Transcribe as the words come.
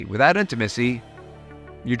Without intimacy,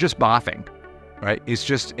 you're just boffing, right?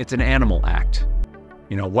 It's an animal act.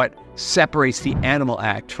 What separates the animal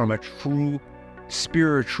act from a true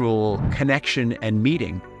spiritual connection and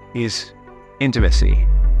meeting is intimacy.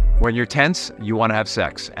 When you're tense, you want to have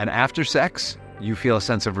sex. And after sex, you feel a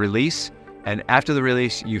sense of release. And after the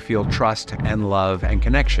release, you feel trust and love and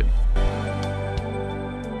connection.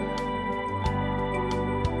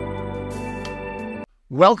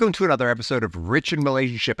 Welcome to another episode of Rich in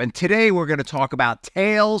Relationship. And today we're going to talk about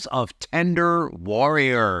tales of tender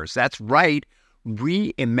warriors. That's right.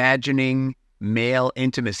 Reimagining male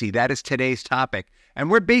intimacy. That is today's topic.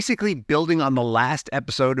 And we're basically building on the last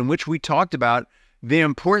episode in which we talked about the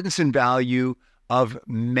importance and value of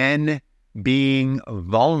men being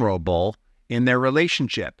vulnerable in their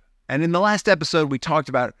relationship. And in the last episode, we talked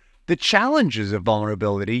about the challenges of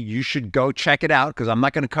vulnerability. You should go check it out because I'm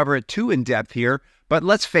not going to cover it too in depth here. But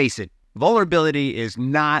let's face it, vulnerability is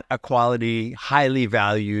not a quality highly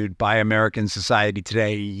valued by American society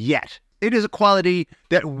today yet. It is a quality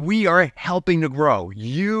that we are helping to grow.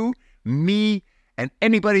 You, me, and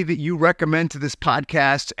anybody that you recommend to this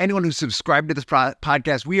podcast, anyone who's subscribed to this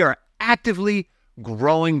podcast, we are actively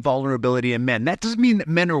growing vulnerability in men. That doesn't mean that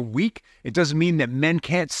men are weak. It doesn't mean that men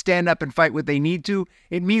can't stand up and fight what they need to.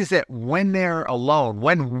 It means that when they're alone,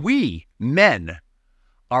 when we, men,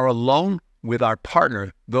 are alone with our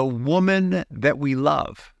partner, the woman that we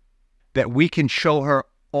love, that we can show her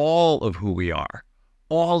all of who we are,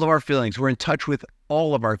 all of our feelings. We're in touch with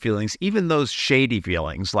all of our feelings, even those shady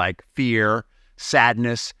feelings like fear,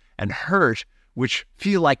 sadness, and hurt, which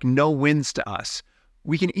feel like no wins to us.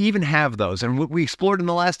 We can even have those. And what we explored in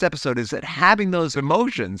the last episode is that having those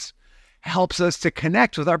emotions helps us to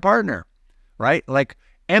connect with our partner, right? Like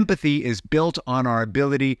empathy is built on our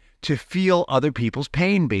ability to feel other people's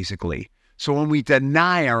pain, basically. So when we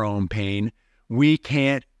deny our own pain, we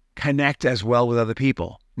can't connect as well with other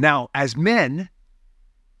people. Now, as men,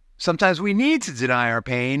 sometimes we need to deny our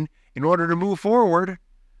pain in order to move forward,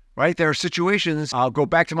 right? There are situations, I'll go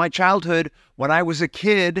back to my childhood. When I was a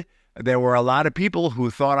kid, there were a lot of people who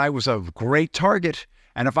thought I was a great target.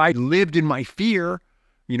 And if I lived in my fear,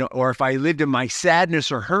 or if I lived in my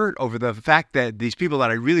sadness or hurt over the fact that these people that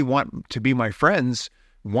I really want to be my friends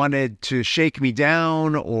wanted to shake me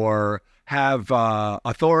down or have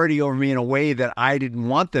authority over me in a way that I didn't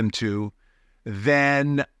want them to,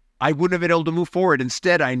 then I wouldn't have been able to move forward.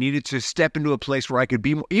 Instead, I needed to step into a place where I could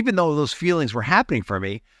be, even though those feelings were happening for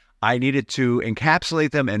me, I needed to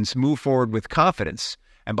encapsulate them and move forward with confidence.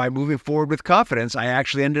 And by moving forward with confidence, I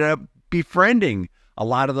actually ended up befriending a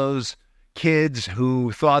lot of those kids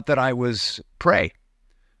who thought that I was prey,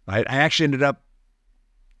 right? I actually ended up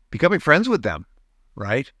becoming friends with them,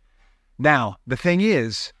 right? Now, the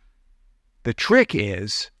trick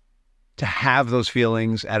is to have those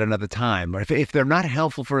feelings at another time. Or if they're not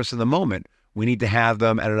helpful for us in the moment, we need to have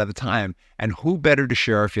them at another time. And who better to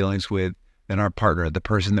share our feelings with than our partner, the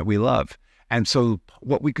person that we love? And so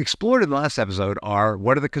what we explored in the last episode are,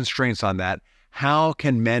 what are the constraints on that? How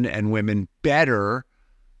can men and women better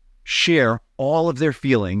share all of their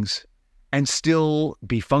feelings and still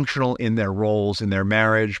be functional in their roles in their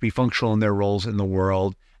marriage, be functional in their roles in the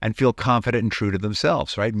world, and feel confident and true to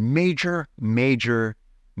themselves, right? Major, major,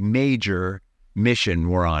 major mission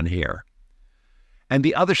we're on here. And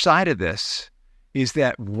the other side of this is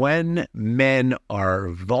that when men are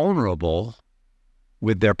vulnerable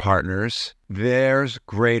with their partners, there's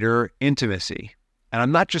greater intimacy. And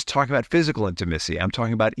I'm not just talking about physical intimacy. I'm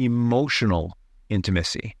talking about emotional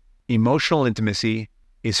intimacy. Emotional intimacy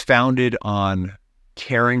is founded on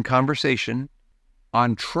caring conversation,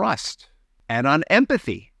 on trust, and on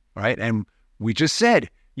empathy, right? And we just said,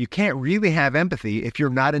 you can't really have empathy if you're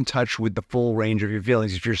not in touch with the full range of your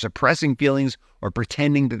feelings. If you're suppressing feelings or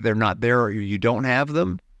pretending that they're not there or you don't have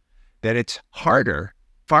them, that it's harder,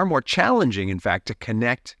 far more challenging, in fact, to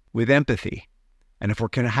connect with empathy. And if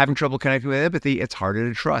we're having trouble connecting with empathy, it's harder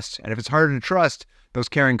to trust. And if it's harder to trust, those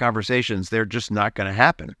caring conversations, they're just not going to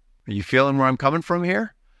happen. Are you feeling where I'm coming from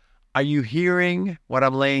here? Are you hearing what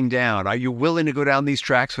I'm laying down? Are you willing to go down these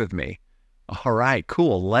tracks with me? All right,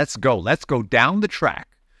 cool. Let's go. Let's go down the track.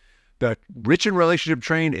 The Rich in Relationship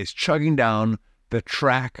train is chugging down the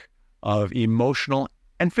track of emotional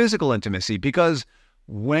and physical intimacy, because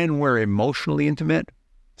when we're emotionally intimate,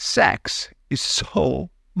 sex is so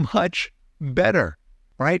much better,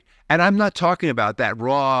 right? And I'm not talking about that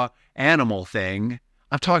raw animal thing.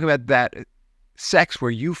 I'm talking about that sex where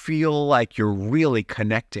you feel like you're really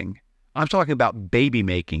connecting. I'm talking about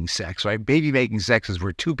baby-making sex, right? Baby-making sex is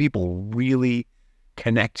where two people really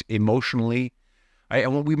connect emotionally. Right?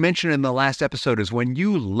 And what we mentioned in the last episode is when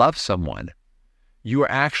you love someone, you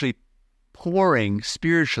are actually pouring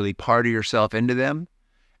spiritually part of yourself into them.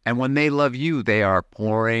 And when they love you, they are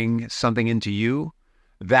pouring something into you.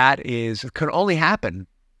 That can only happen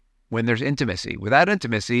when there's intimacy. Without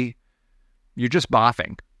intimacy, you're just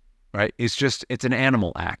boffing, right? It's an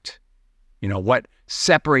animal act. What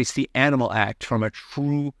separates the animal act from a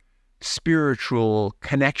true spiritual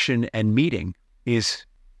connection and meeting is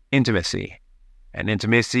intimacy. And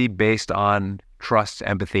intimacy based on trust,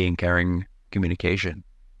 empathy, and caring communication.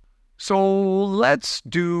 So let's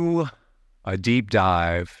do a deep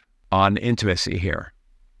dive on intimacy here.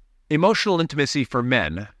 Emotional intimacy for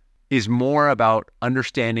men is more about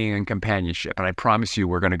understanding and companionship, and I promise you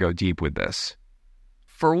we're going to go deep with this.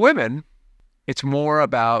 For women, it's more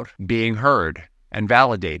about being heard and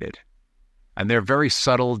validated, and there are very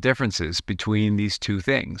subtle differences between these two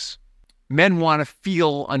things. Men want to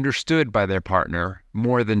feel understood by their partner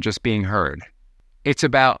more than just being heard. It's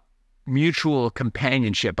about mutual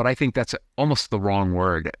companionship, but I think that's almost the wrong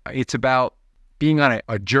word. It's about being on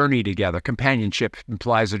a journey together. Companionship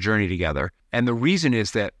implies a journey together. And the reason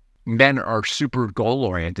is that men are super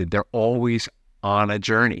goal-oriented. They're always on a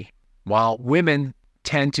journey, while women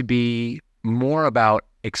tend to be more about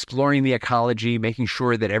exploring the ecology, making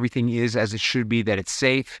sure that everything is as it should be, that it's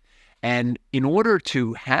safe. And in order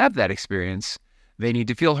to have that experience, they need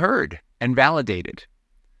to feel heard and validated,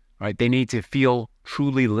 right? They need to feel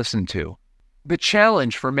truly listened to. The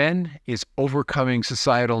challenge for men is overcoming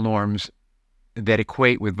societal norms that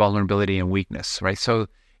equate with vulnerability and weakness, right? So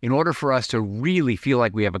in order for us to really feel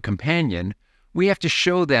like we have a companion, we have to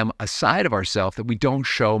show them a side of ourselves that we don't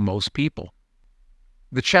show most people.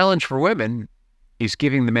 The challenge for women is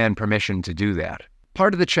giving the man permission to do that.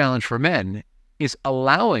 Part of the challenge for men is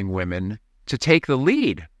allowing women to take the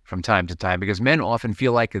lead from time to time, because men often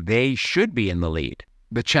feel like they should be in the lead.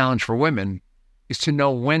 The challenge for women is to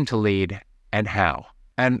know when to lead and how.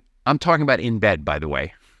 And I'm talking about in bed, by the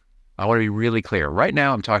way. I want to be really clear. Right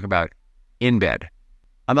now, I'm talking about in bed.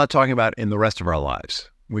 I'm not talking about in the rest of our lives.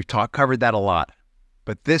 We've covered that a lot,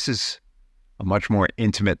 but this is a much more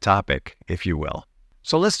intimate topic, if you will.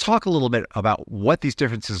 So let's talk a little bit about what these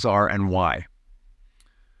differences are and why.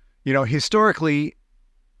 Historically,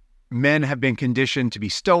 men have been conditioned to be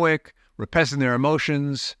stoic, repressing their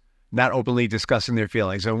emotions, not openly discussing their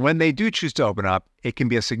feelings. And when they do choose to open up, it can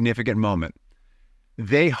be a significant moment.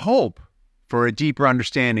 They hope for a deeper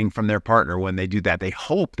understanding from their partner when they do that. They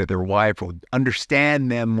hope that their wife will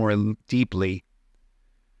understand them more deeply.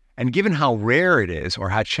 And given how rare it is, or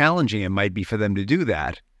how challenging it might be for them to do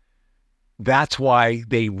that, that's why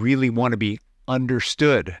they really want to be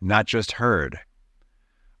understood, not just heard.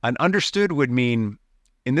 And understood would mean,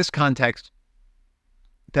 in this context,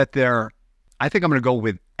 that I think I'm going to go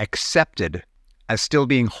with accepted as still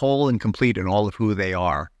being whole and complete in all of who they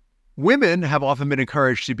are. Women have often been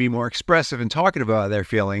encouraged to be more expressive and talkative about their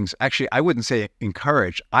feelings. Actually, I wouldn't say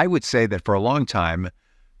encouraged. I would say that for a long time,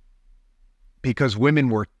 because women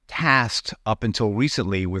were tasked up until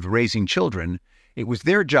recently with raising children, it was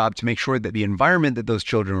their job to make sure that the environment that those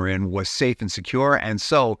children were in was safe and secure. And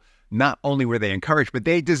so not only were they encouraged, but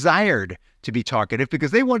they desired to be talkative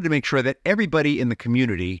because they wanted to make sure that everybody in the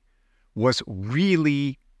community was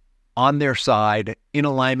really on their side, in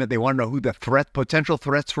alignment. They want to know who the potential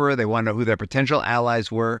threats were. They want to know who their potential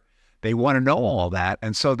allies were. They want to know all that.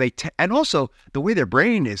 And so and also the way their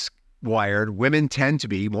brain is wired, women tend to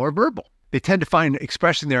be more verbal. They tend to find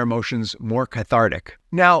expressing their emotions more cathartic.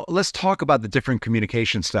 Now, let's talk about the different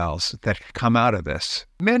communication styles that come out of this.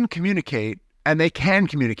 Men communicate, and they can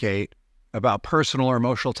communicate about personal or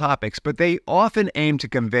emotional topics, but they often aim to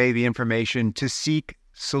convey the information to seek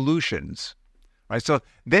solutions. Right? So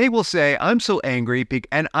they will say, I'm so angry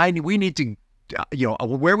and we need to,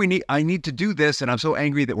 I need to do this, and I'm so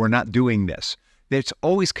angry that we're not doing this. It's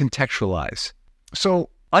always contextualized. So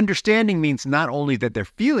understanding means not only that their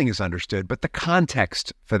feeling is understood, but the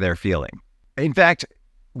context for their feeling. In fact,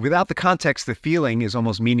 without the context, the feeling is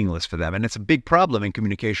almost meaningless for them. And it's a big problem in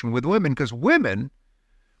communication with women because women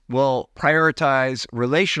will prioritize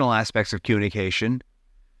relational aspects of communication,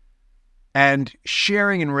 and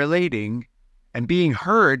sharing and relating and being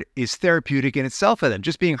heard is therapeutic in itself for them.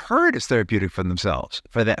 Just being heard is therapeutic for themselves,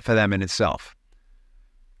 for them in itself.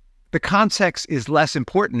 The context is less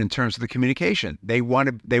important in terms of the communication. They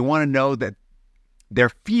want to know that their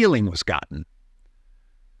feeling was gotten,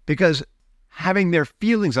 because having their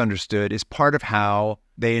feelings understood is part of how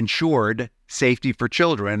they ensured safety for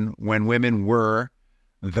children when women were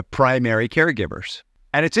the primary caregivers.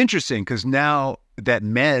 And it's interesting because now that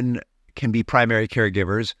men can be primary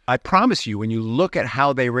caregivers, I promise you, when you look at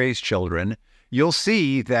how they raise children, you'll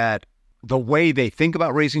see that The way they think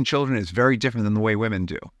about raising children is very different than the way women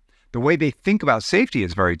do. The way they think about safety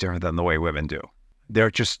is very different than the way women do. There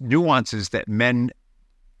are just nuances that men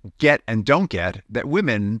get and don't get that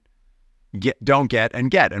women don't get,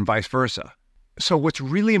 and vice versa. So what's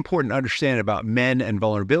really important to understand about men and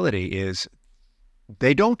vulnerability is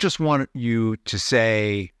they don't just want you to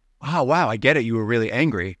say, oh, wow, I get it, you were really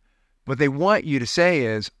angry. What they want you to say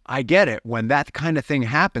is, I get it. When that kind of thing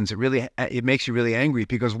happens, it makes you really angry,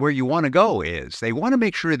 because where you want to go is they want to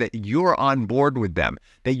make sure that you're on board with them,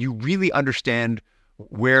 that you really understand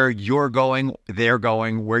where you're going, they're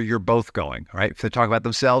going, where you're both going, right? If they're talking about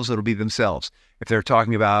themselves, it'll be themselves. If they're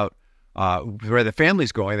talking about where the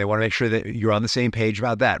family's going, they want to make sure that you're on the same page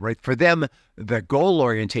about that, right? For them, the goal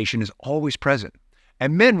orientation is always present.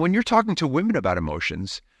 And men, when you're talking to women about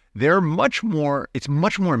emotions, it's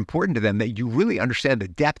much more important to them that you really understand the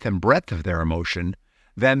depth and breadth of their emotion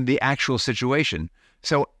than the actual situation.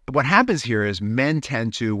 So what happens here is men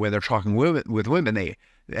tend to, when they're talking with women,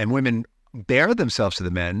 and women bare themselves to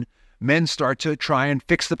the men start to try and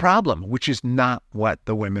fix the problem, which is not what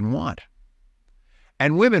the women want.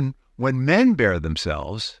 And women, when men bare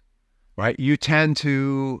themselves, right, you tend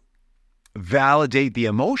to validate the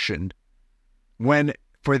emotion when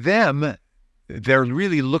for them, they're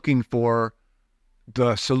really looking for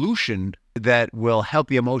the solution that will help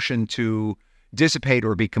the emotion to dissipate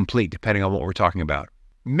or be complete, depending on what we're talking about.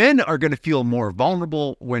 Men are going to feel more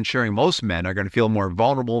vulnerable when sharing. Most men are going to feel more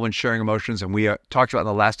vulnerable when sharing emotions. And we talked about in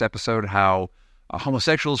the last episode how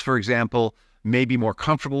homosexuals, for example, may be more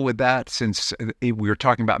comfortable with that, since we were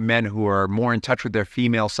talking about men who are more in touch with their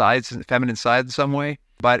feminine side in some way.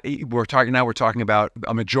 But we're talking about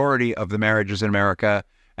a majority of the marriages in America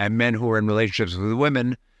and men who are in relationships with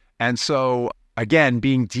women. And so, again,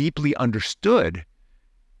 being deeply understood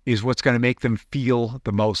is what's going to make them feel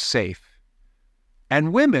the most safe.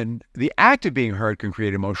 And women, the act of being heard can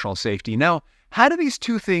create emotional safety. Now, how do these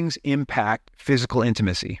two things impact physical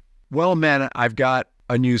intimacy? Well, men, I've got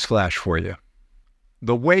a news flash for you.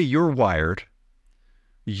 The way you're wired,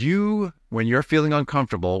 you, when you're feeling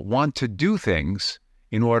uncomfortable, want to do things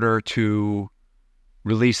in order to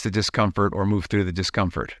release the discomfort or move through the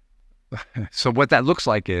discomfort. So what that looks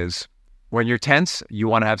like is when you're tense, you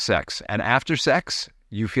want to have sex. And after sex,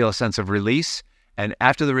 you feel a sense of release. And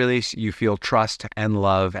after the release, you feel trust and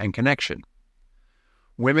love and connection.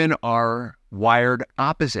 Women are wired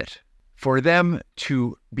opposite. For them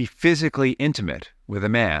to be physically intimate with a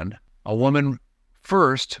man, a woman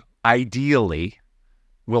first, ideally,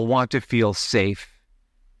 will want to feel safe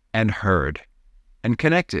and heard and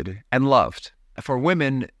connected and loved. For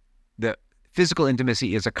women, the physical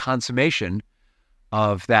intimacy is a consummation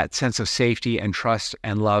of that sense of safety and trust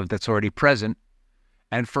and love that's already present.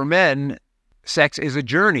 And for men, sex is a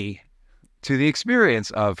journey to the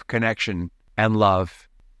experience of connection and love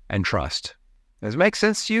and trust. Does it make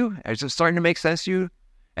sense to you? Is it starting to make sense to you?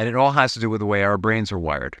 And it all has to do with the way our brains are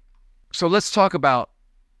wired. So let's talk about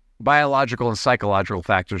biological and psychological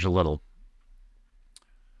factors a little.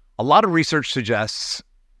 A lot of research suggests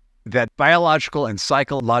that biological and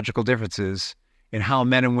psychological differences in how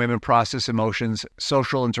men and women process emotions,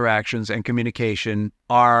 social interactions, and communication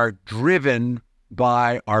are driven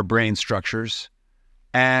by our brain structures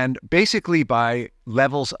and basically by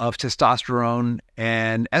levels of testosterone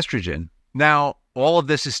and estrogen. Now, all of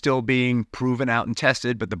this is still being proven out and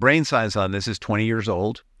tested, but the brain science on this is 20 years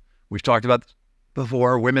old. We've talked about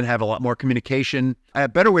before, women have a lot more communication. A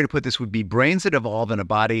better way to put this would be brains that evolve in a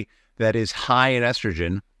body that is high in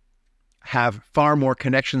estrogen have far more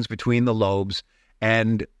connections between the lobes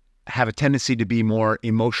and have a tendency to be more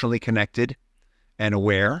emotionally connected and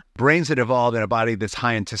aware. Brains that evolve in a body that's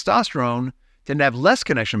high in testosterone tend to have less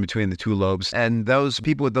connection between the two lobes, and those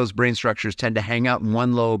people with those brain structures tend to hang out in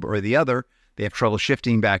one lobe or the other. They have trouble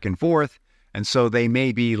shifting back and forth, and so they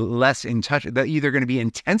may be less in touch. They're either going to be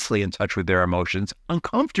intensely in touch with their emotions,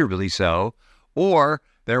 uncomfortably so, or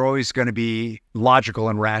they're always going to be logical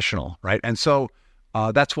and rational, right? And so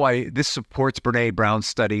that's why this supports Brene Brown's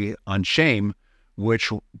study on shame,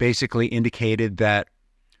 which basically indicated that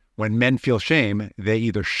when men feel shame, they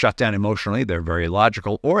either shut down emotionally, they're very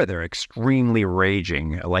logical, or they're extremely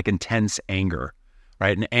raging, like intense anger,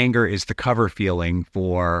 right? And anger is the cover feeling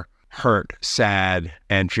for hurt, sad,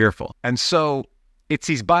 and fearful. And so it's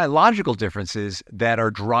these biological differences that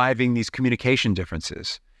are driving these communication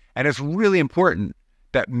differences. And it's really important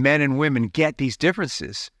that men and women get these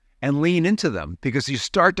differences and lean into them, because you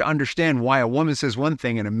start to understand why a woman says one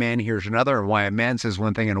thing and a man hears another, and why a man says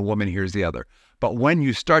one thing and a woman hears the other. But when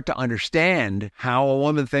you start to understand how a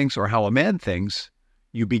woman thinks or how a man thinks,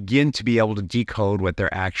 you begin to be able to decode what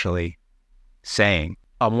they're actually saying.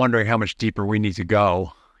 I'm wondering how much deeper we need to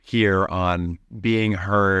go here on being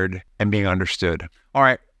heard and being understood. All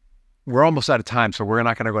right, we're almost out of time, so we're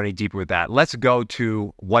not going to go any deeper with that. Let's go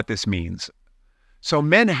to what this means. So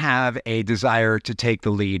men have a desire to take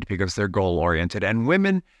the lead because they're goal-oriented, and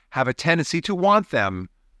women have a tendency to want them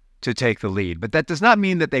to take the lead. But that does not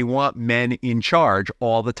mean that they want men in charge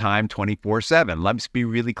all the time, 24/7. Let's be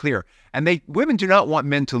really clear. And women do not want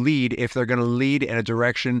men to lead if they're going to lead in a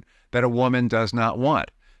direction that a woman does not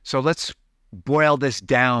want. So let's boil this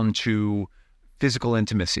down to physical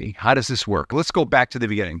intimacy. How does this work? Let's go back to the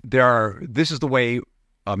beginning. This is the way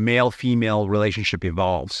a male-female relationship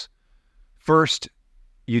evolves. First,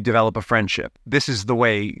 you develop a friendship. This is the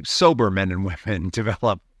way sober men and women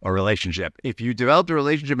develop a relationship. If you developed a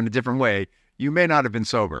relationship in a different way, you may not have been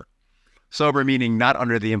sober. Sober meaning not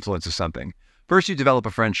under the influence of something. First, you develop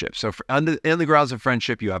a friendship. So in the grounds of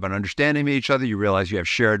friendship, you have an understanding of each other. You realize you have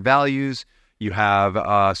shared values. You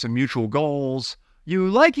have some mutual goals. You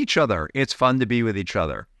like each other. It's fun to be with each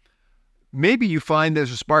other. Maybe you find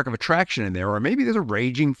there's a spark of attraction in there, or maybe there's a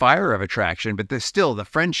raging fire of attraction, but there's still the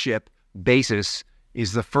friendship basis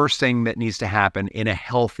is the first thing that needs to happen in a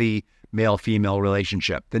healthy male-female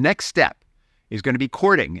relationship. The next step is going to be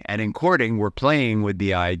courting. And in courting, we're playing with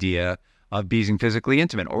the idea of being physically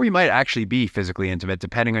intimate, or we might actually be physically intimate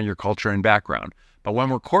depending on your culture and background. But when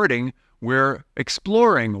we're courting, we're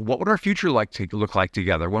exploring what would our future look like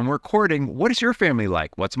together. When we're courting, what is your family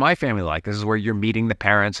like? What's my family like? This is where you're meeting the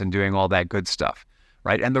parents and doing all that good stuff,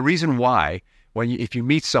 right? And the reason why, if you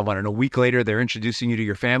meet someone and a week later they're introducing you to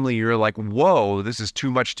your family, you're like, whoa, this is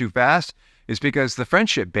too much too fast, is because the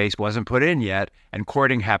friendship base wasn't put in yet and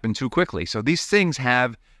courting happened too quickly. So these things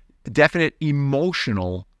have definite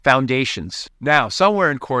emotional foundations. Now, somewhere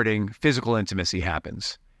in courting, physical intimacy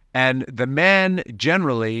happens. And the man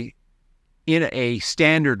generally, in a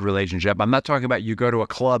standard relationship, I'm not talking about you go to a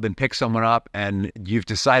club and pick someone up and you've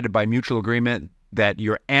decided by mutual agreement that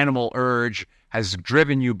your animal urge has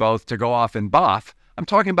driven you both to go off and boff. I'm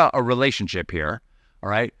talking about a relationship here, all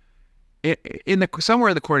right? Somewhere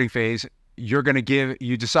in the courting phase,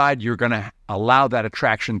 you decide you're going to allow that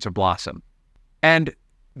attraction to blossom. And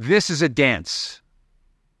this is a dance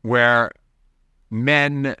where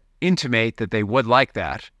men intimate that they would like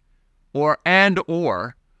that, or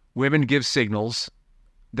women give signals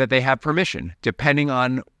that they have permission, depending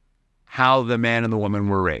on how the man and the woman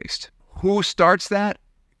were raised. Who starts that?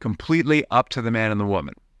 Completely up to the man and the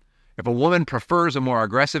woman. If a woman prefers a more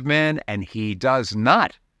aggressive man and he does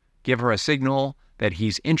not give her a signal that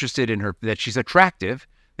he's interested in her, that she's attractive,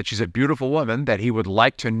 that she's a beautiful woman, that he would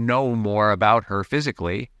like to know more about her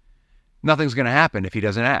physically, nothing's going to happen if he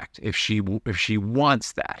doesn't act, if she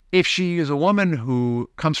wants that. If she is a woman who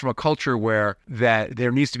comes from a culture where that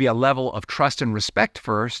there needs to be a level of trust and respect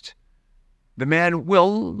first, the man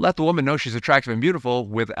will let the woman know she's attractive and beautiful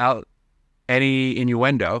without any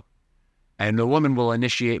innuendo, and the woman will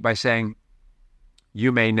initiate by saying,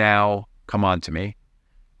 you may now come on to me.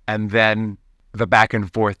 And then the back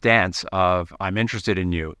and forth dance of, I'm interested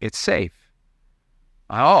in you. It's safe.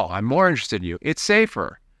 Oh, I'm more interested in you. It's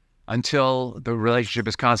safer. Until the relationship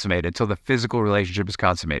is consummated, until the physical relationship is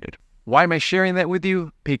consummated. Why am I sharing that with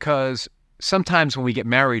you? Because sometimes when we get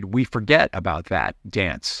married, we forget about that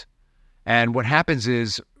dance. And what happens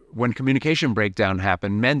is when communication breakdown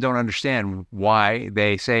happens, men don't understand why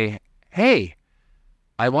they say, hey,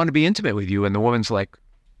 I want to be intimate with you. And the woman's like,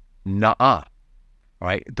 nuh-uh. All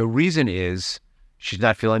right. The reason is she's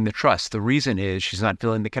not feeling the trust. The reason is she's not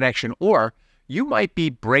feeling the connection. Or you might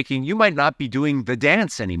not be doing the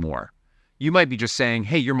dance anymore. You might be just saying,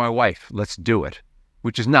 hey, you're my wife, let's do it,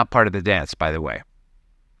 which is not part of the dance, by the way.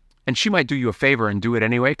 And she might do you a favor and do it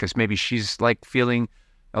anyway, because maybe she's like feeling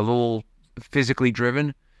a little physically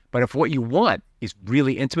driven. But if what you want is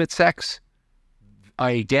really intimate sex,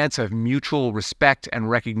 a dance of mutual respect and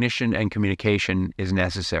recognition and communication is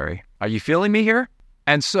necessary. Are you feeling me here?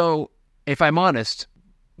 And so, if I'm honest,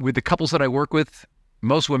 with the couples that I work with,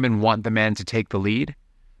 most women want the man to take the lead,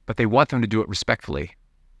 but they want them to do it respectfully.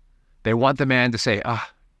 They want the man to say,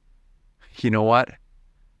 you know what?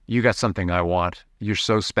 You got something I want. You're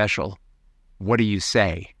so special. What do you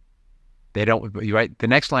say? They don't, right? The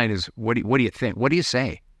next line is, what do you think? What do you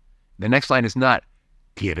say? The next line is not,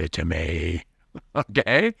 give it to me.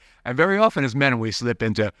 Okay? And very often as men, we slip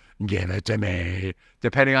into, give it to me,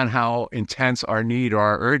 depending on how intense our need or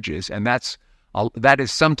our urge is. And that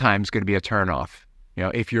is sometimes going to be a turnoff. You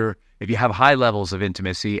know, if you have high levels of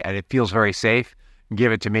intimacy and it feels very safe,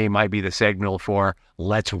 give it to me might be the signal for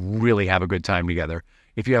let's really have a good time together.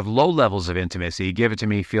 If you have low levels of intimacy, give it to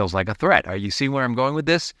me feels like a threat. Are you seeing where I'm going with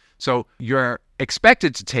this? So you're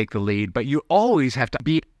expected to take the lead, but you always have to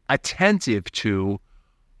be attentive to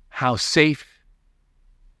how safe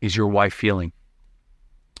is your wife feeling,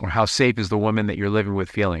 or how safe is the woman that you're living with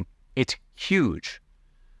feeling. It's huge,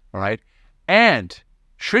 all right? And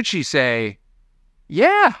should she say,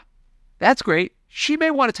 yeah, that's great, she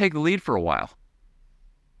may want to take the lead for a while,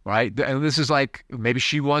 right? And this is like, maybe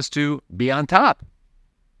she wants to be on top.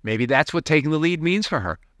 Maybe that's what taking the lead means for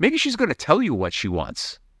her. Maybe she's going to tell you what she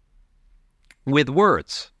wants with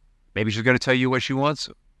words. Maybe she's going to tell you what she wants,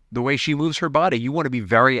 the way she moves her body. You want to be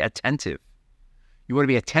very attentive. You want to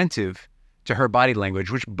be attentive to her body language,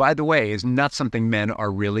 which, by the way, is not something men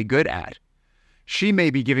are really good at. She may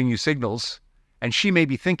be giving you signals, and she may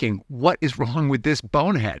be thinking, what is wrong with this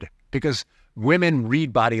bonehead? Because women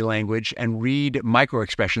read body language and read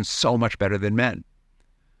microexpressions so much better than men.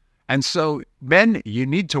 And so, men, you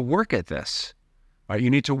need to work at this. Right? You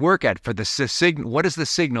need to work at for the signal. What is the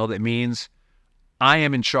signal that means I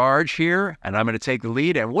am in charge here and I'm going to take the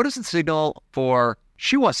lead? And what is the signal for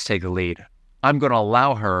she wants to take the lead? I'm going to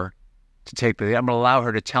allow her to take the lead. I'm going to allow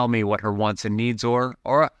her to tell me what her wants and needs are,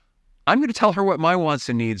 or I'm going to tell her what my wants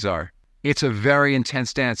and needs are. It's a very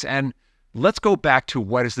intense dance. And let's go back to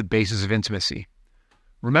what is the basis of intimacy.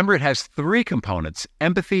 Remember, it has three components: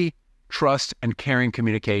 empathy, trust, and caring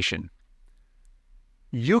communication.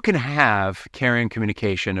 You can have caring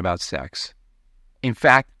communication about sex. In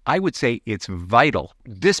fact, I would say it's vital.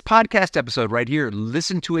 This podcast episode right here,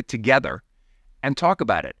 listen to it together and talk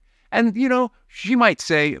about it. And, you know, she might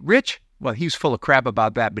say, Rich, well, he's full of crap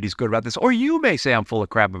about that, but he's good about this. Or you may say, I'm full of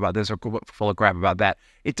crap about this or full of crap about that.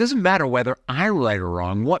 It doesn't matter whether I'm right or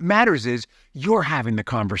wrong. What matters is you're having the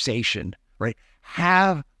conversation, right?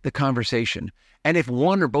 Have the conversation. And if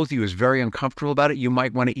one or both of you is very uncomfortable about it, you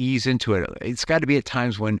might want to ease into it. It's got to be at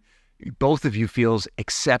times when both of you feels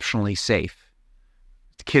exceptionally safe.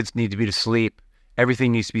 The kids need to be to sleep.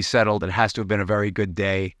 Everything needs to be settled. It has to have been a very good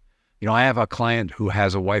day. You know, I have a client who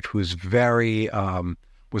has a wife who's very,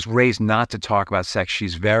 was raised not to talk about sex.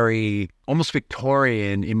 She's very, almost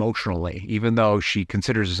Victorian emotionally, even though she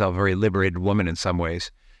considers herself a very liberated woman in some ways.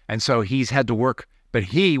 And so he's had to work, but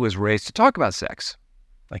he was raised to talk about sex.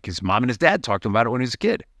 Like his mom and his dad talked to him about it when he was a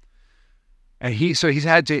kid. And he's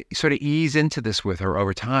had to sort of ease into this with her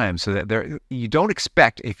over time, so that you don't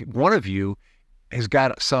expect, if one of you has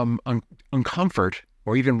got some uncomfort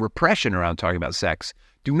or even repression around talking about sex,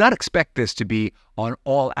 do not expect this to be an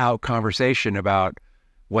all-out conversation about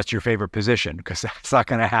what's your favorite position, because that's not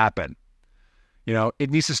going to happen. You know, it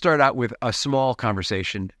needs to start out with a small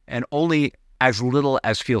conversation and only as little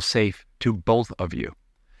as feels safe to both of you.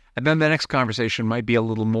 And then the next conversation might be a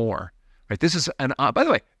little more, right? This is by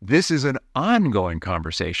the way, this is an ongoing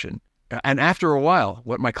conversation. And after a while,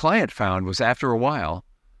 what my client found was after a while,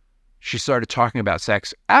 she started talking about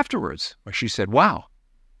sex afterwards, where she said, wow,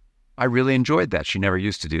 I really enjoyed that. She never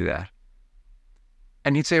used to do that.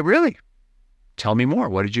 And he'd say, really? Tell me more.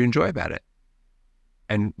 What did you enjoy about it?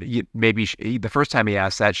 And maybe the first time he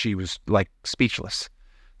asked that, she was like speechless.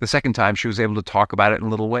 The second time, she was able to talk about it in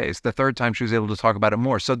little ways. The third time, she was able to talk about it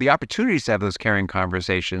more. So the opportunities to have those caring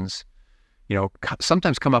conversations, you know,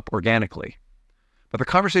 sometimes come up organically. But the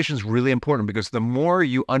conversation is really important, because the more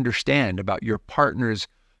you understand about your partner's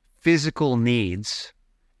physical needs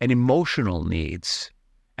and emotional needs,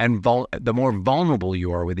 and the more vulnerable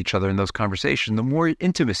you are with each other in those conversations, the more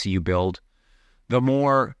intimacy you build, the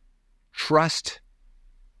more trust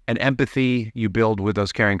and empathy you build with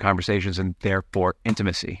those caring conversations, and therefore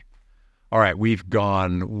intimacy. All right, we've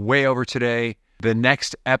gone way over today. The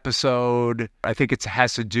next episode, I think it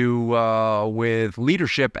has to do with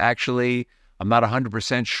leadership, actually. I'm not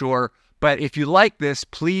 100% sure. But if you like this,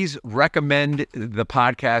 please recommend the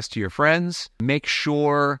podcast to your friends. Make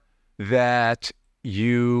sure that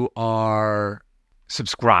you are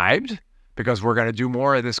subscribed, because we're going to do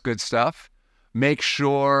more of this good stuff. Make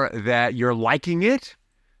sure that you're liking it.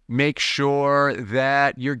 Make sure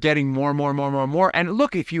that you're getting more. And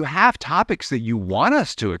look, if you have topics that you want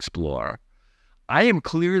us to explore, I am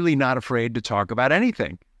clearly not afraid to talk about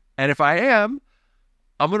anything. And if I am,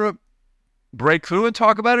 I'm going to break through and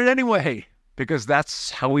talk about it anyway, because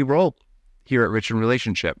that's how we roll here at Rich in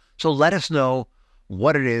Relationship. So let us know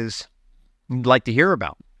what it is you'd like to hear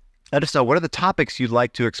about. Let us know what are the topics you'd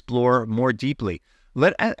like to explore more deeply.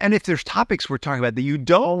 And if there's topics we're talking about that you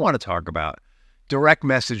don't want to talk about, direct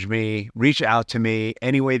message me, reach out to me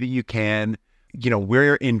any way that you can. You know,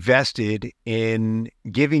 we're invested in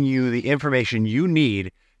giving you the information you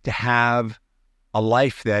need to have a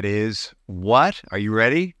life that is what? Are you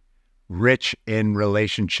ready? Rich in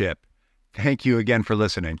relationship. Thank you again for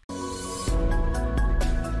listening.